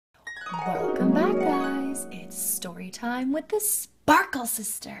Welcome back, guys. It's story time with the Sparkle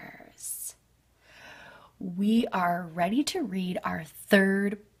Sisters. We are ready to read our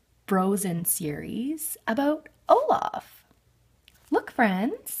third Frozen series about Olaf. Look,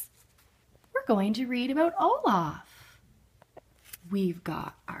 friends, we're going to read about Olaf. We've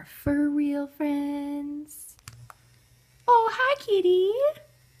got our fur wheel friends. Oh, hi, kitty.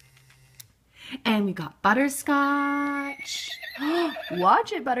 And we got Butterscotch.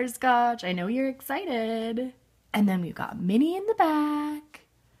 Watch it, Butterscotch. I know you're excited. And then we've got Minnie in the back.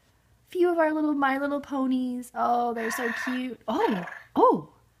 A few of our little My Little Ponies. Oh, they're so cute. Okay,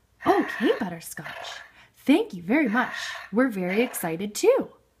 Butterscotch. Thank you very much. We're very excited too.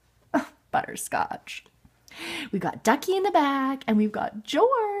 Oh, Butterscotch. We got Ducky in the back, and we've got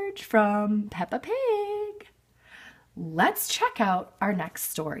George from Peppa Pig. Let's check out our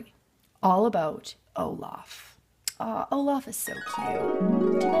next story, all about Olaf. Olaf is so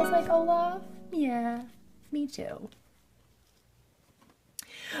cute. Do you guys like Olaf? Yeah, me too.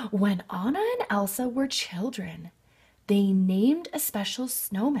 When Anna and Elsa were children, they named a special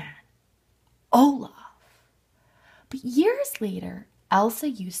snowman, Olaf. But years later, Elsa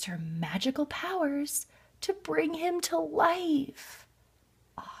used her magical powers to bring him to life.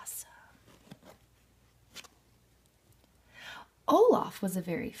 Awesome. Olaf was a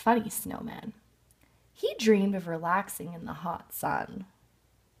very funny snowman. He dreamed of relaxing in the hot sun.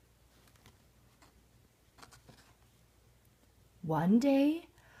 One day,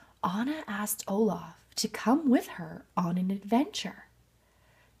 Anna asked Olaf to come with her on an adventure.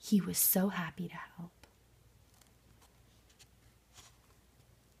 He was so happy to help.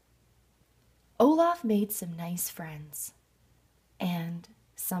 Olaf made some nice friends and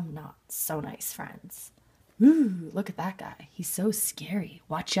some not so nice friends. Ooh, look at that guy. He's so scary.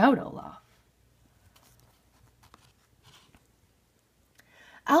 Watch out, Olaf.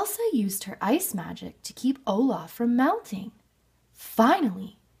 Elsa used her ice magic to keep Olaf from melting.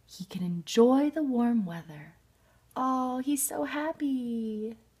 Finally, he can enjoy the warm weather. Oh, he's so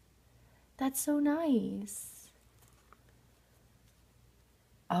happy. That's so nice.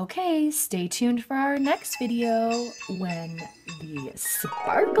 Okay, stay tuned for our next video when the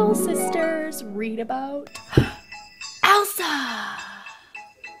Sparkle Sisters read about Elsa.